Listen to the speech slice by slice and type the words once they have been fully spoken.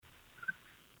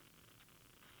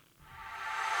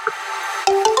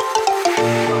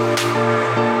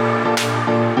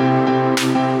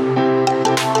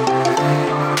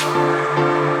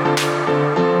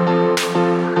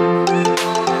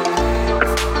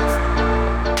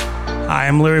Hi,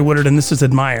 I'm Larry Woodard, and this is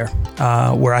Admire,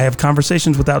 where I have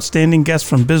conversations with outstanding guests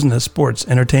from business, sports,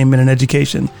 entertainment, and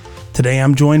education. Today,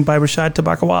 I'm joined by Rashad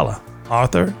Tabakawala,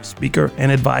 author, speaker,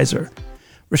 and advisor.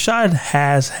 Rashad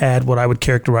has had what I would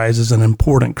characterize as an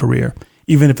important career,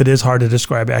 even if it is hard to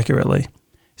describe accurately.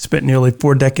 He spent nearly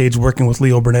 4 decades working with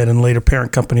Leo Burnett and later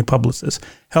parent company Publicis,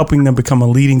 helping them become a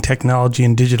leading technology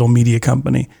and digital media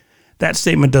company. That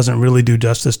statement doesn't really do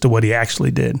justice to what he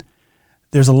actually did.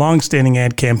 There's a long-standing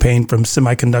ad campaign from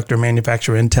semiconductor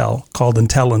manufacturer Intel called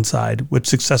Intel Inside, which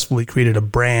successfully created a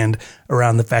brand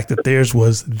around the fact that theirs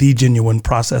was the genuine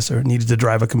processor needed to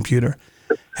drive a computer.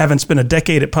 Having spent a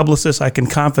decade at Publicis, I can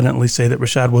confidently say that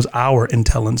Rashad was our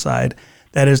Intel Inside.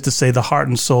 That is to say, the heart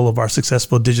and soul of our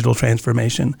successful digital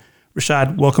transformation.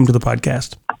 Rashad, welcome to the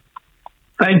podcast.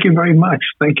 Thank you very much.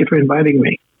 Thank you for inviting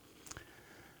me.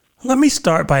 Let me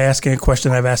start by asking a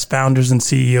question I've asked founders and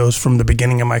CEOs from the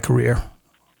beginning of my career.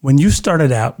 When you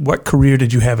started out, what career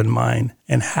did you have in mind,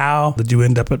 and how did you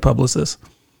end up at Publicis?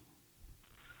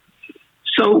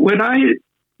 So when I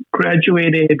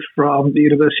graduated from the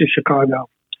University of Chicago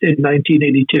in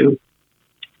 1982,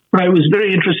 I was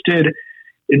very interested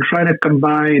in trying to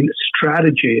combine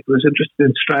strategy. I was interested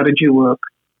in strategy work,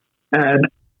 and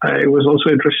I was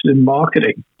also interested in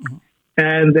marketing. Mm-hmm.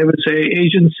 And there was an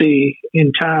agency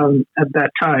in town at that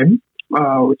time,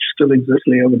 which still exists,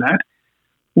 Leo Burnett,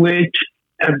 which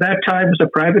at that time was a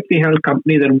privately held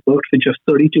company that worked for just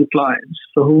 32 clients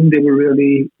for whom they were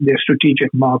really their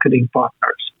strategic marketing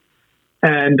partners.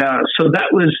 And so that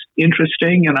was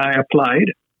interesting, and I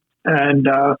applied. And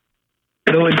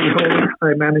lo and behold,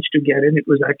 I managed to get in. It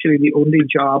was actually the only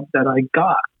job that I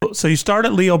got. So you started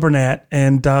at Leo Burnett,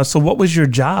 and so what was your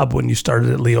job when you started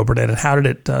at Leo Burnett, and how did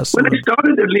it When I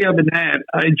started at Leo Burnett,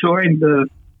 I joined the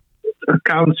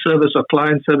account service or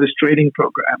client service training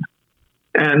program.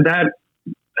 And that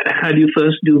had you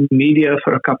first do media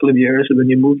for a couple of years, and then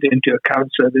you moved into account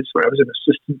service where I was an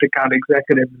assistant account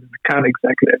executive and an account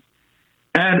executive.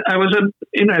 And I was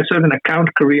in a sort of an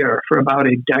account career for about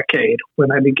a decade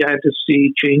when I began to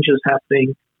see changes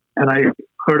happening, and I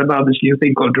heard about this new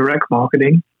thing called direct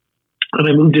marketing. And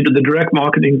I moved into the direct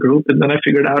marketing group, and then I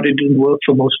figured out it didn't work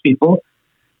for most people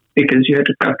because you had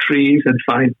to cut trees and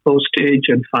find postage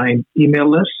and find email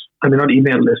lists. I mean, not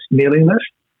email lists, mailing lists.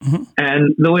 Mm-hmm.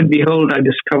 And lo and behold, I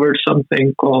discovered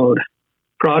something called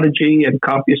Prodigy and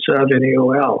CompuServe and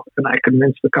AOL, and I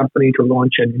convinced the company to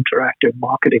launch an interactive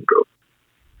marketing group.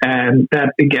 And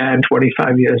that began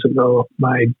 25 years ago,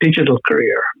 my digital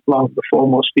career, long before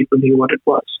most people knew what it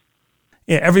was.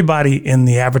 Yeah, everybody in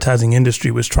the advertising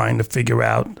industry was trying to figure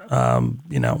out,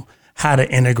 how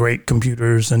to integrate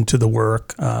computers into the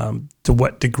work, to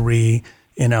what degree,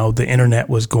 the internet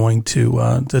was going to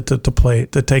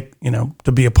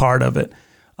be a part of it.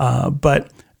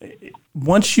 But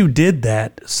once you did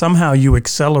that, somehow you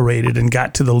accelerated and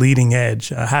got to the leading edge.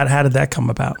 How did that come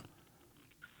about?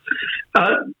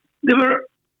 There were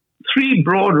 3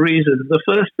 broad reasons. The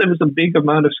first, there was a big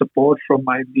amount of support from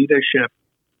my leadership,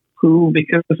 who,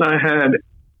 because I had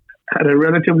a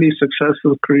relatively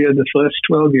successful career the first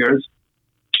 12 years,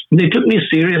 they took me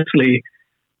seriously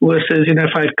versus,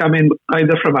 if I'd come in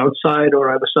either from outside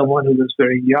or I was someone who was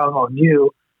very young or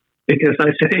new, because I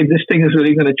said, hey, this thing is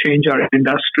really going to change our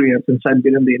industry. And since I'd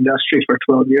been in the industry for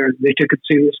 12 years, they took it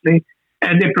seriously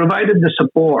and they provided the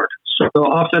support. So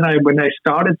often when I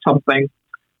started something,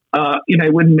 I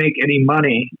wouldn't make any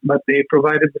money, but they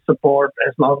provided the support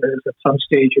as long as at some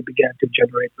stage it began to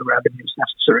generate the revenues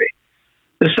necessary.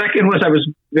 The second was I was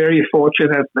very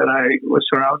fortunate that I was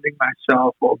surrounding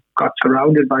myself or got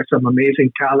surrounded by some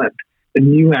amazing talent that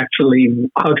knew actually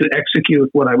how to execute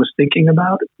what I was thinking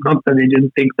about. Not that they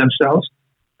didn't think themselves,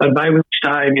 but by which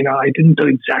time, I didn't know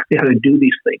exactly how to do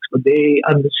these things, but they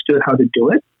understood how to do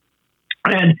it.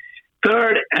 And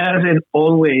third, as in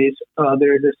always,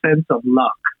 there is a sense of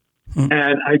luck. Mm-hmm.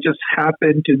 And I just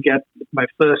happened to get my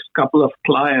first couple of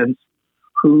clients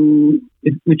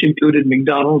which included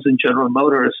McDonald's and General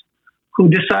Motors, who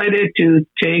decided to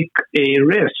take a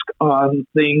risk on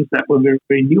things that were very,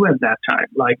 very new at that time.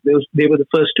 Like they were the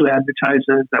first 2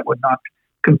 advertisers that were not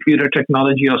computer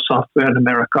technology or software in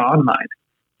America Online.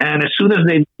 And as soon as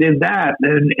they did that,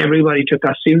 then everybody took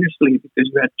us seriously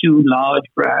because we had 2 large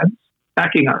brands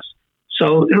backing us.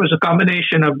 So it was a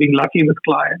combination of being lucky with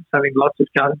clients, having lots of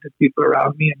talented people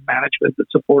around me, and management that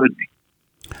supported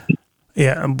me.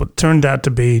 Yeah, but turned out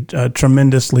to be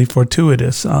tremendously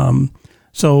fortuitous.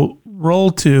 So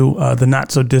roll to the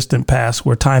not-so-distant past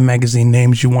where Time Magazine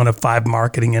names you one of 5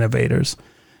 marketing innovators.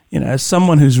 As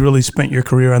someone who's really spent your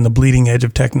career on the bleeding edge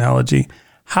of technology,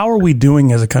 how are we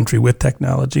doing as a country with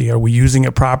technology? Are we using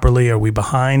it properly? Are we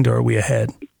behind or are we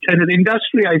ahead? as an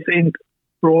industry, I think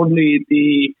broadly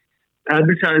the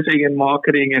advertising and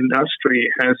marketing industry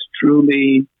has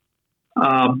truly,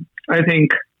 I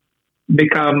think,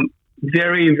 become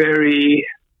very, very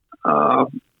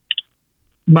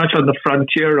much on the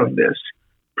frontier of this,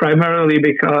 primarily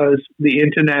because the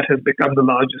internet has become the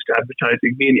largest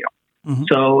advertising medium. Mm-hmm.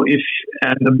 So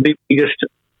and the biggest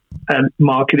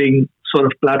marketing sort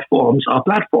of platforms are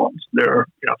platforms. There are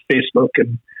Facebook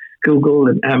and Google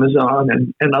and Amazon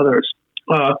and others.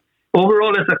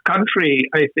 Overall, as a country,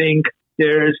 I think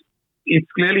it's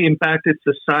clearly impacted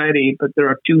society, but there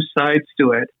are two sides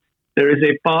to it. There is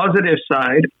a positive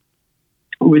side,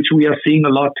 which we are seeing a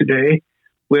lot today,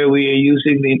 where we are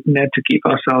using the internet to keep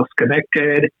ourselves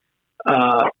connected,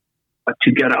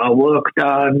 to get our work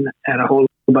done, and a whole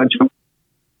bunch of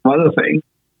other things.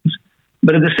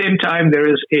 But at the same time, there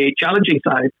is a challenging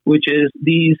side, which is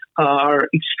these are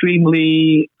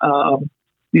extremely,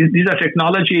 these are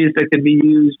technologies that can be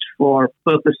used for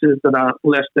purposes that are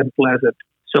less than pleasant.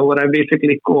 So what I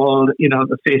basically called,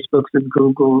 the Facebooks and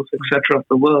Googles, et cetera, of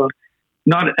the world,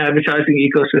 not advertising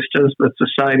ecosystems, but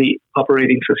society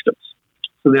operating systems.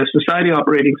 So they're society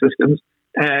operating systems,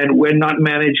 and when not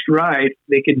managed right,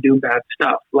 they can do bad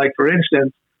stuff. Like, for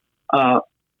instance, a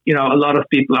lot of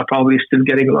people are probably still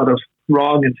getting a lot of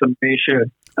wrong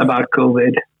information about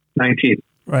COVID-19.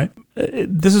 Right.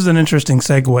 This is an interesting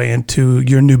segue into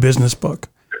your new business book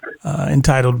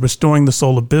entitled Restoring the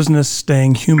Soul of Business,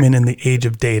 Staying Human in the Age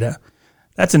of Data.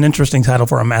 That's an interesting title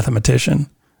for a mathematician.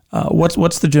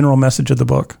 What's the general message of the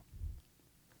book?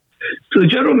 So the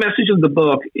general message of the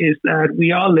book is that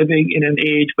we are living in an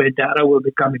age where data will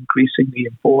become increasingly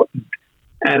important.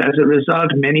 And as a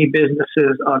result, many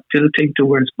businesses are tilting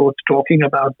towards both talking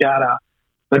about data,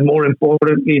 but more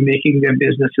importantly, making their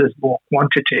businesses more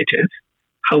quantitative.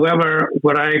 However,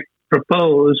 what I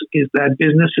propose is that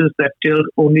businesses that tilt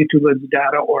only towards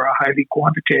data or are highly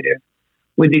quantitative,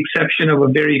 with the exception of a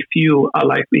very few, are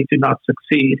likely to not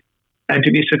succeed. And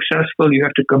to be successful, you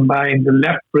have to combine the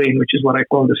left brain, which is what I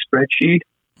call the spreadsheet,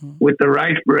 with the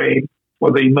right brain,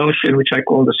 or the emotion, which I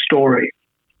call the story.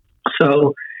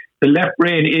 So the left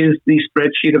brain is the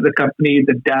spreadsheet of the company,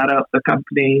 the data of the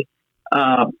company,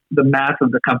 the math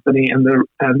of the company, and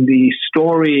the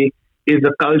story is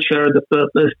the culture, the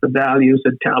purpose, the values,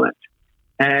 and talent.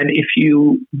 And if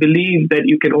you believe that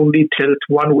you can only tilt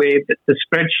one way, the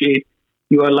spreadsheet,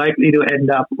 you are likely to end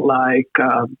up like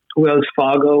Wells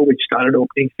Fargo, which started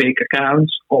opening fake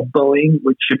accounts, or Boeing,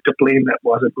 which shipped a plane that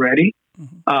wasn't ready.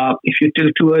 Mm-hmm. If you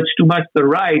tilt towards too much the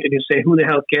right and you say, who the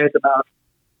hell cares about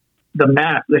the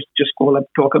math? Let's just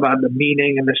talk about the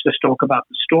meaning, and let's just talk about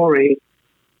the story.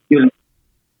 You'll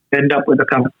end up with a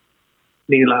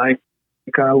company like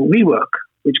WeWork,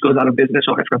 which goes out of business,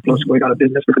 or it's close to going out of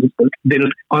business because it's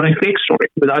built on a fake story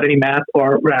without any math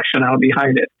or rationale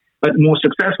behind it. But more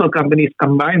successful companies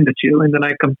combine the two, and then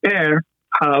I compare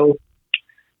how,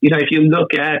 if you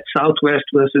look at Southwest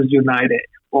versus United,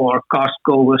 or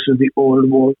Costco versus the old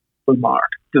Walmart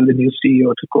till the new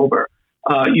CEO took over,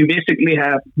 you basically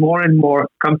have more and more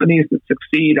companies that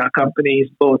succeed are companies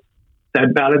both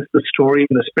that balance the story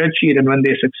in the spreadsheet, and when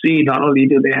they succeed, not only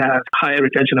do they have higher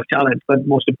retention of talent, but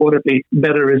most importantly,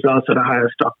 better results at a higher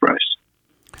stock price.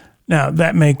 Now,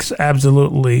 that makes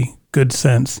absolutely good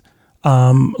sense.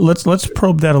 Let's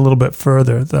probe that a little bit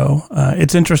further, though.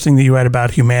 It's interesting that you write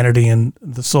about humanity and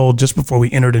the soul just before we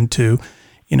entered into,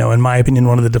 in my opinion,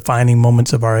 one of the defining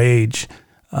moments of our age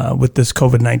with this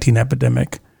COVID-19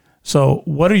 epidemic. So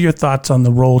what are your thoughts on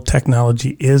the role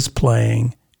technology is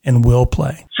playing and will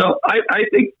play? So I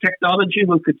think technology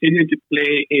will continue to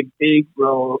play a big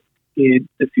role in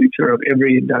the future of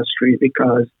every industry,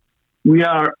 because we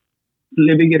are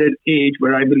living at an age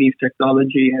where I believe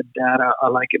technology and data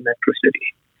are like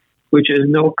electricity, which is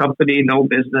no company, no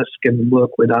business can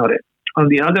work without it. On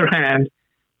the other hand,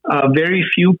 very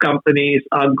few companies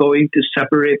are going to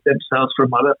separate themselves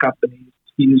from other companies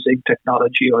using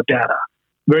technology or data.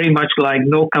 Very much like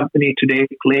no company today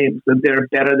claims that they're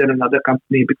better than another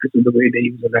company because of the way they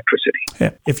use electricity.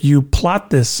 Yeah. If you plot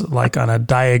this like on a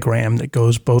diagram that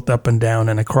goes both up and down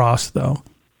and across, though,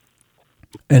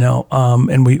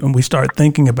 and we start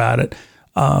thinking about it,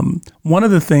 one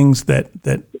of the things that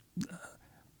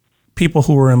people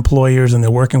who are employers and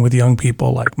they're working with young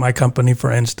people, like my company,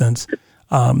 for instance,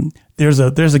 there's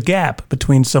a gap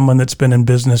between someone that's been in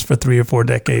business for 3 or 4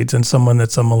 decades and someone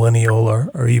that's a millennial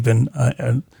or even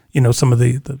some of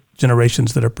the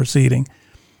generations that are preceding.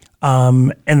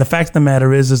 And the fact of the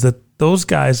matter is that those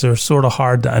guys are sort of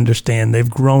hard to understand. They've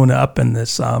grown up in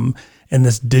this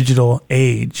digital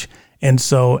age, and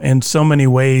so in so many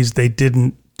ways they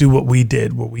didn't do what we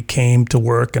did, where we came to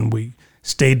work and we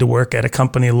stayed to work at a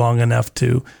company long enough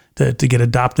to get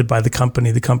adopted by the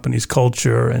company's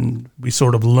culture, and we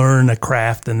sort of learn a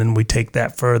craft and then we take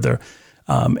that further.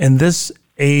 In this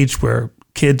age where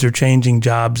kids are changing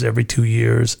jobs every 2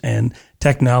 years and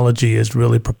technology is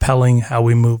really propelling how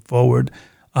we move forward,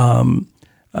 how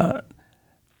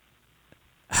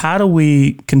do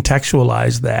we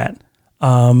contextualize that?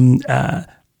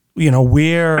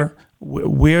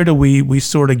 Where do we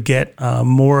sort of get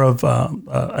more of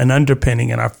an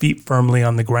underpinning and our feet firmly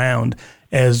on the ground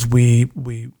as we're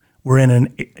in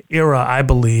an era, I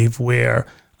believe, where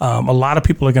a lot of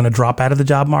people are going to drop out of the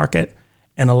job market,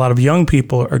 and a lot of young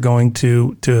people are going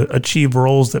to achieve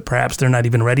roles that perhaps they're not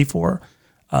even ready for.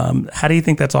 How do you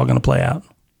think that's all going to play out?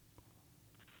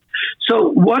 So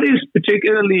what is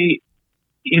particularly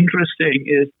interesting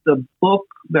is the book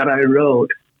that I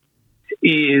wrote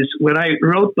is when I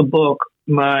wrote the book,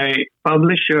 my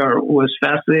publisher was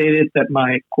fascinated that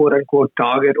my quote unquote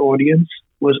target audience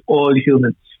was all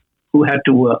humans who had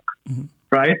to work,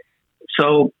 right?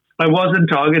 So I wasn't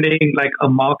targeting like a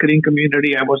marketing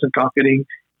community. I wasn't targeting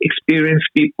experienced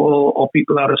people or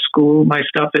people out of school. My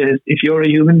stuff is, if you're a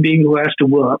human being who has to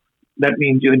work, that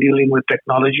means you're dealing with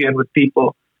technology and with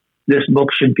people. This book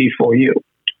should be for you.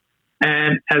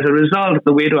 And as a result,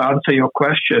 the way to answer your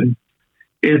question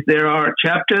is there are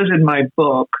chapters in my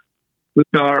book which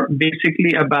are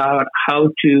basically about how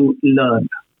to learn.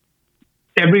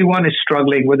 Everyone is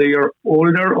struggling, whether you're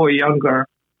older or younger.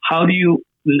 How do you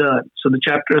learn? So the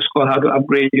chapter is called How to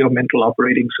Upgrade Your Mental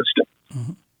Operating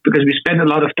System. Because we spend a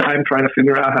lot of time trying to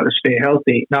figure out how to stay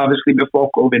healthy. Now, obviously, before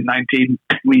COVID-19,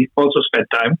 we also spent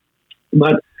time.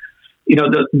 But,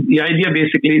 the idea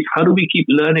basically is how do we keep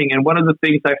learning? And one of the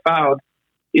things I found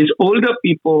is older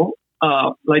people,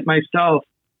 like myself,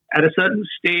 at a certain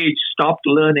stage stopped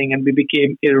learning and we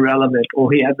became irrelevant,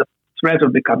 or he had the threat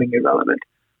of becoming irrelevant.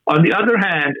 On the other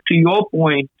hand, to your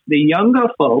point, the younger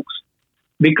folks,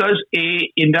 because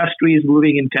industry is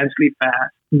moving intensely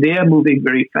fast, they are moving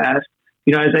very fast.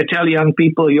 As I tell young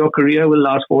people, your career will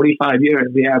last 45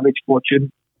 years. The average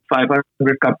Fortune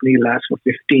 500 company lasts for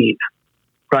 15,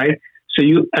 right? So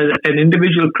you, as an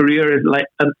individual career is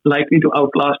likely to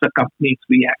outlast a company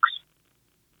 3x.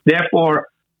 Therefore,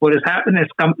 what has happened is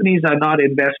companies are not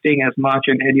investing as much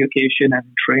in education and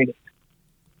training.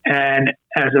 And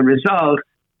as a result,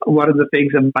 one of the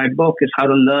things in my book is how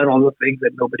to learn all the things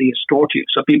that nobody has taught you.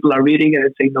 So people are reading it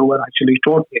and saying, no one actually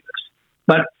taught me this.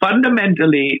 But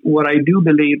fundamentally, what I do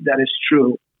believe that is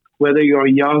true, whether you're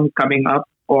young coming up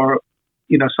or,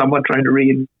 someone trying to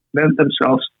reinvent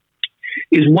themselves,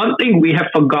 is one thing we have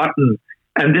forgotten.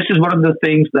 And this is one of the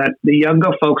things that the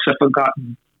younger folks have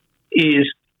forgotten is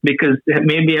because they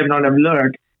maybe have not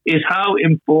learned is how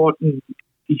important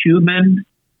human,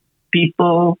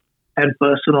 people, and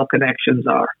personal connections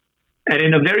are. And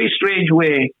in a very strange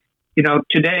way,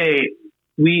 today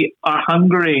we are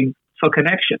hungering for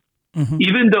connection.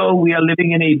 Even though we are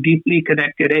living in a deeply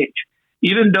connected age,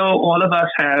 even though all of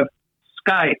us have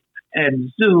Skype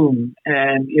and Zoom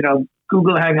and,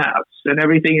 Google Hangouts and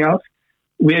everything else,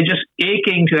 we are just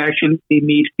aching to actually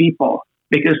meet people.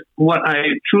 Because what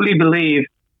I truly believe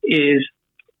is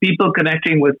people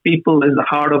connecting with people is the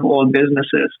heart of all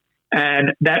businesses.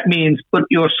 And that means put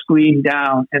your screen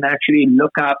down and actually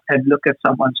look up and look at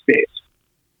someone's face.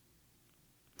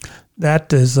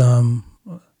 That is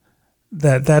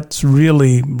that's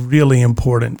really, really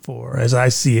important for, as I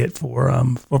see it, for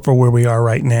where we are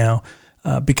right now,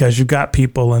 because you've got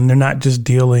people and they're not just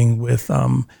dealing with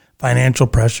financial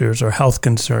pressures or health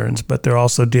concerns, but they're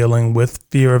also dealing with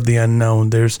fear of the unknown.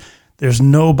 There's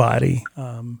nobody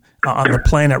on the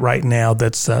planet right now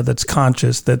that's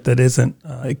conscious that isn't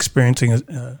experiencing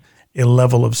a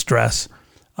level of stress.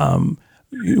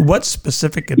 What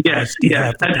specific advice do you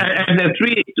have? And the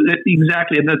three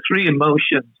three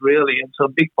emotions really, and so a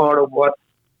big part of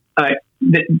a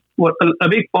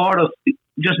big part of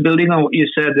just building on what you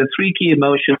said, the three key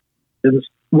emotions.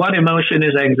 One emotion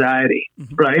is anxiety,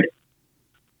 right?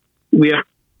 We are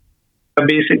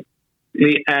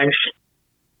basically anxious.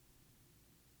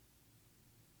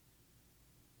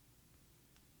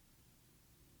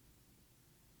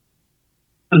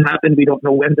 Happen. We don't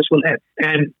know when this will end.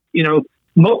 And,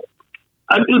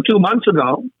 until 2 months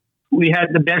ago, we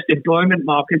had the best employment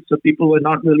market, so people were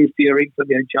not really fearing for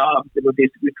their jobs. They were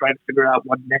basically trying to figure out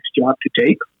what next job to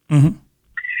take.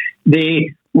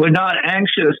 They were not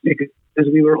anxious because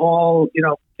we were all,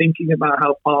 thinking about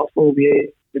how powerful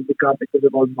we had become because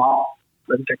of all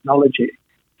modern technology.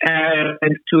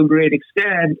 And to a great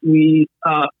extent, we,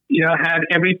 had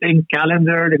everything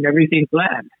calendared and everything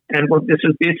planned. And what this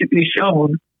has basically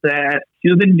shown that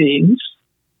human beings,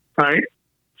 right,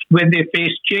 when they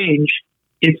face change,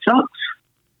 it sucks.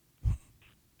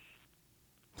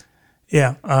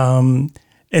 Yeah.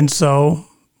 And so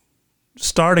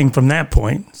starting from that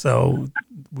point, so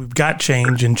we've got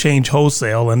change and change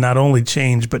wholesale, and not only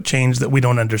change, but change that we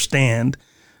don't understand.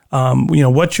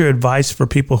 What's your advice for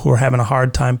people who are having a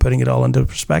hard time putting it all into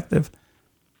perspective?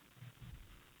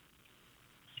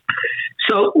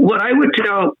 So what I would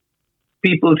tell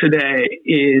people today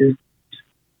is,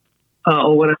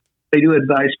 or what I do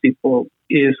advise people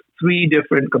is 3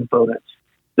 different components.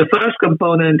 The first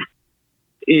component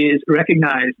is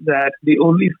recognize that the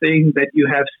only thing that you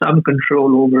have some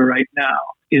control over right now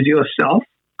is yourself.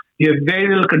 You have very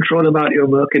little control about your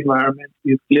work environment.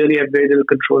 You clearly have very little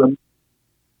control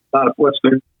about what's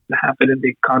going to happen in the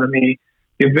economy.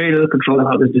 You have very little control of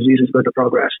how this disease is going to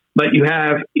progress. But you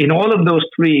have, in all of those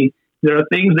 3, there are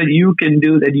things that you can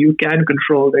do that you can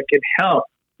control that can help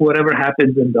whatever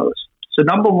happens in those. So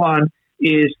number 1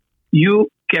 is you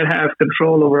can have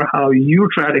control over how you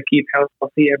try to keep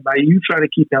healthy, and by you try to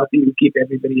keep healthy, you keep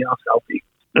everybody else healthy.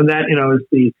 And that, is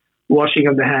the washing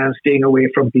of the hands, staying away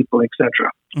from people, etc.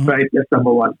 Mm-hmm. Right? That's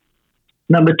number 1.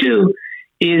 Number 2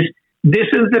 is this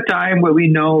is the time where we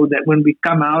know that when we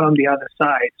come out on the other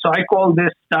side. So I call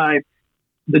this time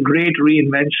the Great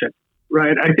Reinvention.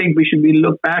 Right? I think we should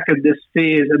look back at this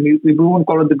phase, and we won't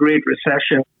call it the Great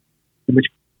Recession, which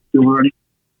we already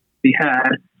had,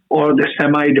 or the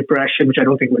semi-depression, which I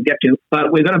don't think we'll get to,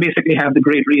 but we're going to basically have the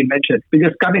Great Reinvention.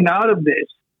 Because coming out of this,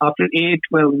 after 8,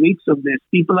 12 weeks of this,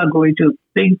 people are going to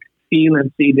think, feel,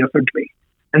 and see differently.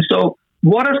 And so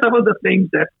what are some of the things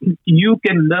that you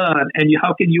can learn, and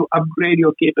how can you upgrade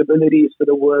your capabilities for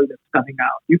the world that's coming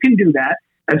out? You can do that.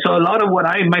 And so a lot of what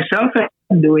I myself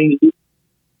am doing,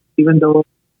 even though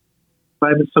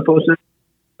I'm supposed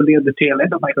to be at the tail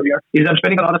end of my career, is I'm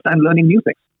spending a lot of time learning new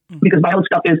things. Because my whole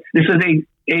stuff is, this is an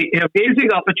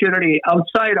amazing opportunity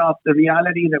outside of the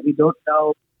reality that we don't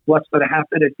know what's going to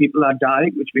happen if people are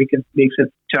dying, which makes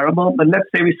it terrible. But let's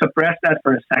say we suppress that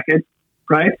for a second,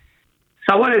 right?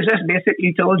 Someone has just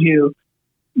basically told you,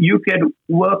 you can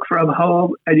work from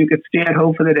home and you can stay at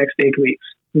home for the next 8 weeks.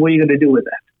 What are you going to do with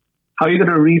that? How are you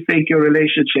going to rethink your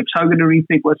relationships? How are you going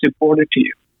to rethink what's important to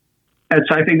you? And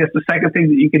so I think that's the second thing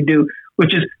that you can do,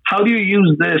 which is how do you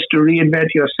use this to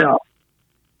reinvent yourself?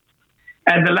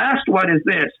 And the last one is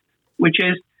this, which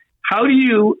is how do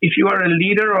you, if you are a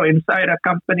leader or inside a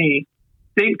company,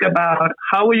 think about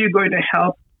how are you going to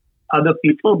help other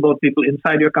people, both people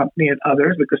inside your company and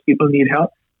others, because people need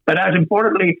help. But as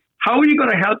importantly, how are you going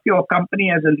to help your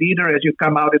company as a leader as you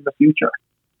come out in the future?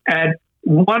 And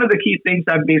one of the key things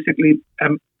I'm basically,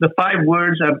 the 5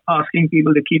 words I'm asking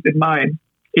people to keep in mind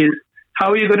is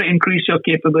how are you going to increase your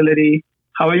capability?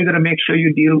 How are you going to make sure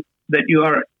that you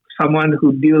are someone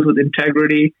who deals with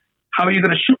integrity? How are you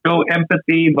going to show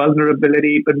empathy,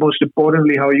 vulnerability, but most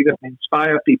importantly, how are you going to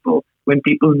inspire people when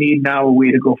people need now a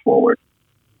way to go forward?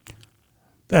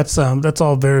 That's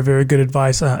all very, very good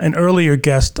advice. An earlier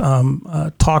guest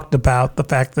talked about the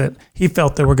fact that he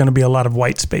felt there were going to be a lot of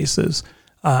white spaces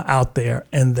out there,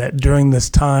 and that during this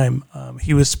time,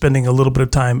 he was spending a little bit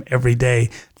of time every day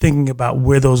thinking about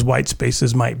where those white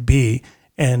spaces might be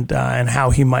and how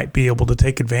he might be able to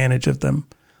take advantage of them.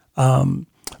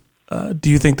 Do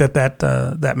you think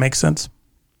that makes sense?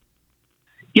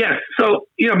 Yes. So,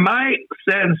 my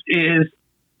sense is,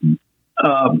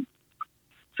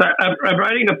 so I'm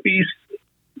writing a piece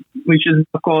which is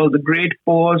called "The Great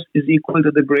Pause is Equal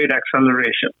to the Great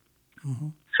Acceleration." Mm-hmm.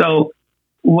 So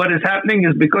what is happening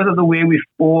is because of the way we've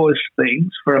paused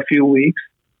things for a few weeks,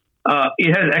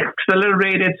 it has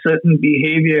accelerated certain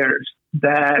behaviors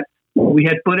that we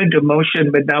had put into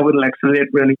motion, but now it'll accelerate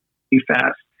really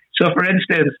fast. So, for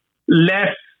instance,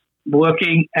 less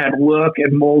working at work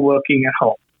and more working at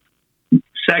home.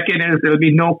 Second is there'll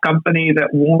be no company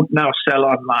that won't now sell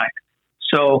online.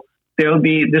 So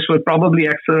this will probably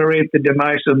accelerate the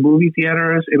demise of movie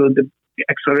theaters. It will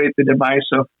accelerate the demise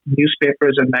of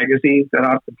newspapers and magazines that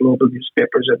aren't the global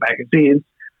newspapers and magazines.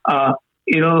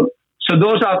 So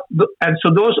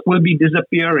those will be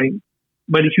disappearing,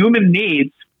 but human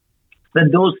needs, then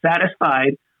those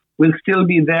satisfied will still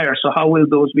be there. So how will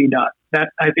those be done?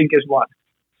 That I think is one.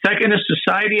 Second is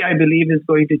society, I believe, is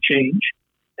going to change.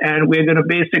 And we're going to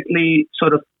basically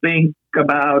sort of think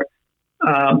about,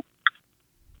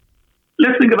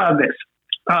 let's think about this.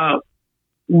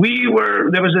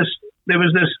 There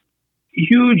was this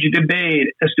huge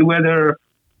debate as to whether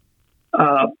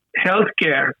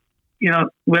healthcare,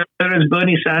 whether it's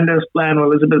Bernie Sanders' plan or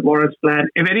Elizabeth Warren's plan,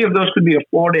 if any of those could be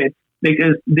afforded,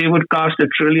 because they would cost $1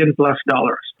 trillion+.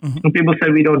 Mm-hmm. And people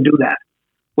said we don't do that.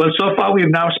 Well, so far we've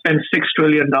now spent $6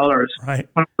 trillion right.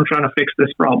 on trying to fix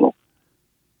this problem,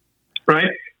 right?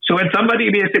 So when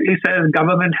somebody basically says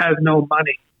government has no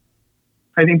money,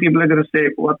 I think people are going to say,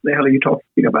 what the hell are you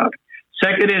talking about?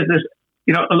 Second is this,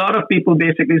 a lot of people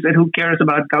basically said, who cares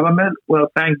about government? Well,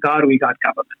 thank God we got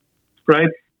government, right?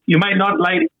 You might not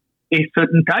like a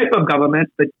certain type of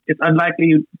government, but it's unlikely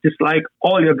you dislike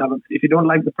all your government. If you don't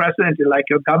like the president, you like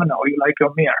your governor or you like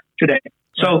your mayor today.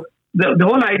 So the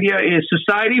whole idea is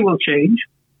society will change.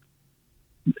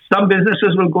 Some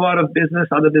businesses will go out of business.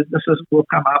 Other businesses will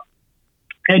come up.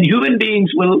 And human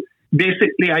beings will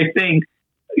basically, I think,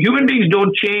 human beings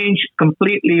don't change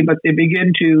completely, but they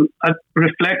begin to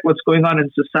reflect what's going on in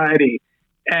society.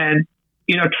 And,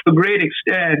 to a great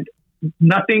extent,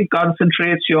 nothing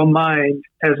concentrates your mind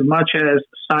as much as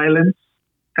silence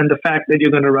and the fact that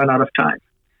you're going to run out of time.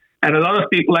 And a lot of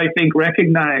people, I think,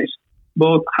 recognize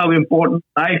both how important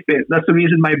life is. That's the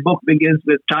reason my book begins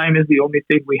with time is the only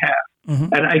thing we have.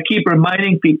 Mm-hmm. And I keep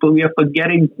reminding people we are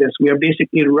forgetting this. We are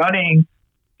basically running,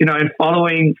 and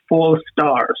following false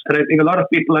stars. And I think a lot of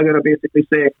people are going to basically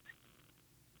say,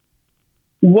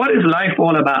 what is life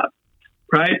all about?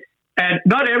 Right? And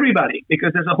not everybody,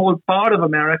 because there's a whole part of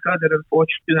America that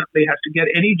unfortunately has to get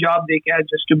any job they can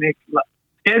just to make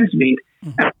ends meet.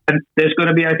 Mm-hmm. And there's going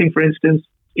to be, I think, for instance,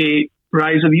 a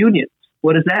rise of unions.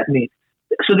 What does that mean?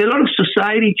 So there are a lot of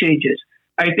society changes.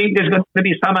 I think there's going to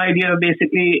be some idea of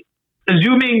basically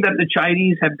assuming that the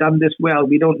Chinese have done this well.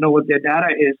 We don't know what their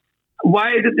data is.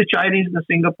 Why did the Chinese, the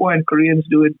Singapore, and Koreans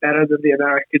do it better than the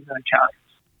Americans and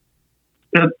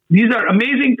Italians? These are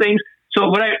amazing things. So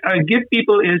what I give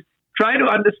people is try to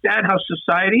understand how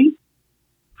society,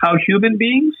 how human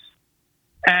beings,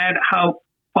 and how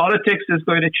politics is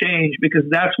going to change, because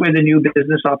that's where the new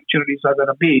business opportunities are going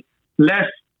to be. Less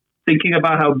thinking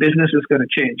about how business is going to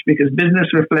change, because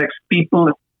business reflects people,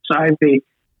 society,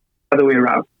 the other way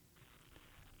around.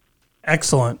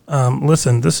 Excellent.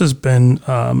 Listen, this has been,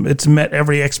 it's met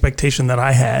every expectation that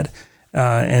I had.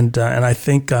 And I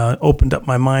think opened up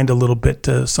my mind a little bit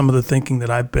to some of the thinking that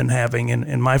I've been having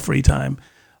in my free time.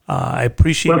 I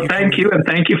appreciate. Well, thank you, and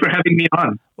thank you for having me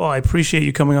on. Well, I appreciate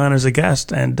you coming on as a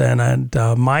guest, and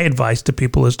my advice to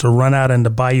people is to run out and to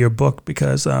buy your book,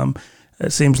 because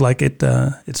it seems like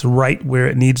it's right where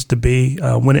it needs to be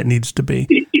when it needs to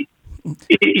be.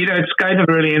 It's kind of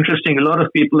really interesting. A lot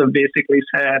of people have basically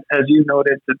said, as you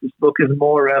noted, that this book is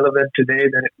more relevant today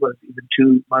than it was even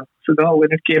 2 months ago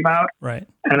when it came out. Right.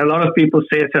 And a lot of people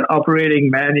say it's an operating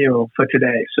manual for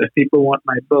today. So if people want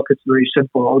my book, it's very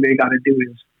simple. All they got to do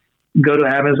is go to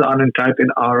Amazon and type in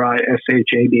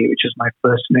RISHAD, which is my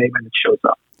first name, and it shows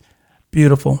up.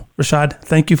 Beautiful. Rashad,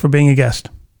 thank you for being a guest.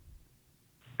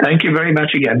 Thank you very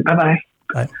much again.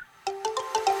 Bye-bye.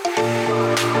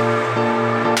 Bye.